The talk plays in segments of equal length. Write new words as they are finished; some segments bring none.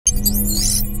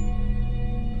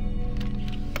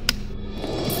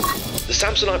The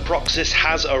Samsonite Proxis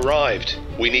has arrived.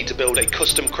 We need to build a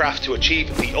custom craft to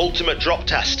achieve the ultimate drop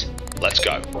test. Let's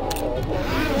go.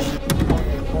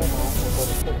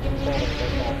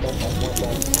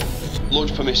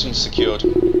 Launch permissions secured.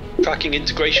 Tracking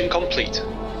integration complete.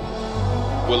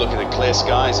 We're looking at clear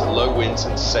skies, low winds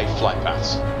and safe flight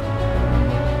paths.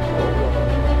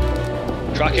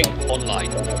 Tracking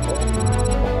online.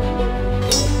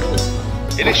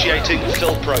 Initiating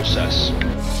fill process.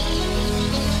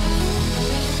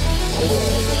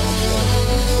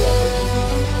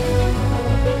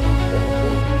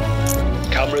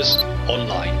 Cameras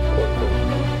online.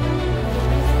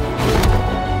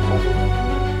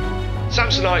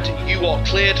 Samsonite, you are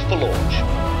cleared for launch.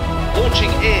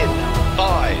 Launching in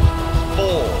 5,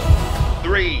 4,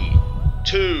 3,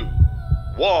 2,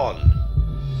 1.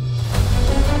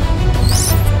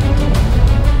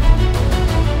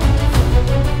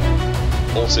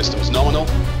 All systems nominal.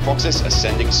 Proxis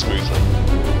ascending smoothly.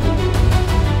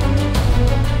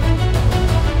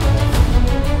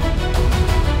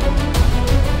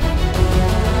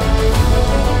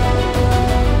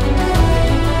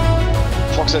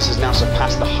 Proxis has now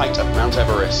surpassed the height of Mount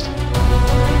Everest.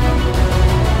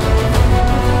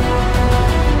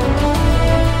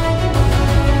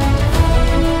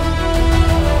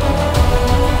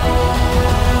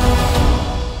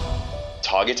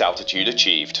 Target altitude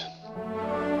achieved.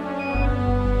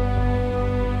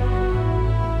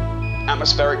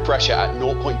 Atmospheric pressure at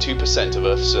 0.2% of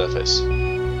Earth's surface.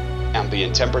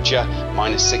 Ambient temperature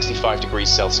minus 65 degrees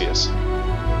Celsius.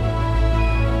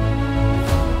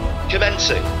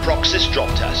 Commencing Proxis drop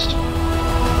test.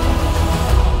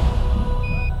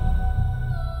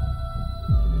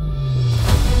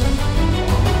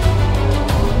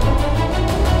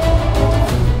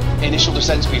 Initial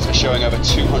descent speeds are showing over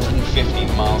 250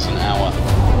 miles an hour.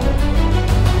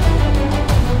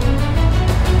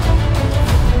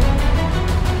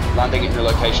 Landing in a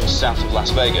location south of Las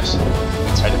Vegas.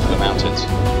 It's headed for the mountains.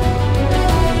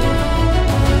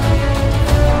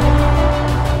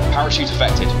 Parachute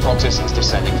affected. Proxis is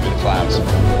descending through the clouds.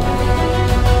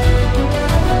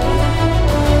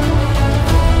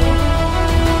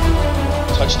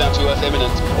 Touchdown to Earth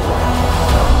imminent.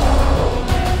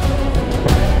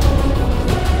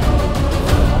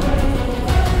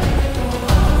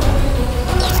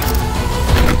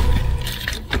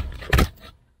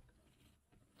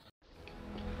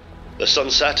 The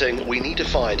sun's setting, we need to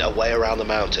find a way around the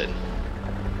mountain.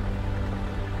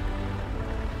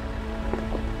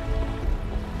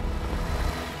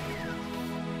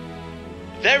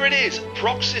 There it is!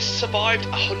 Proxis survived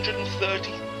a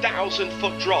 130,000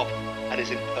 foot drop and is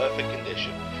in perfect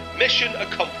condition. Mission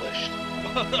accomplished.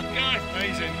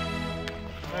 Amazing.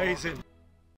 Amazing.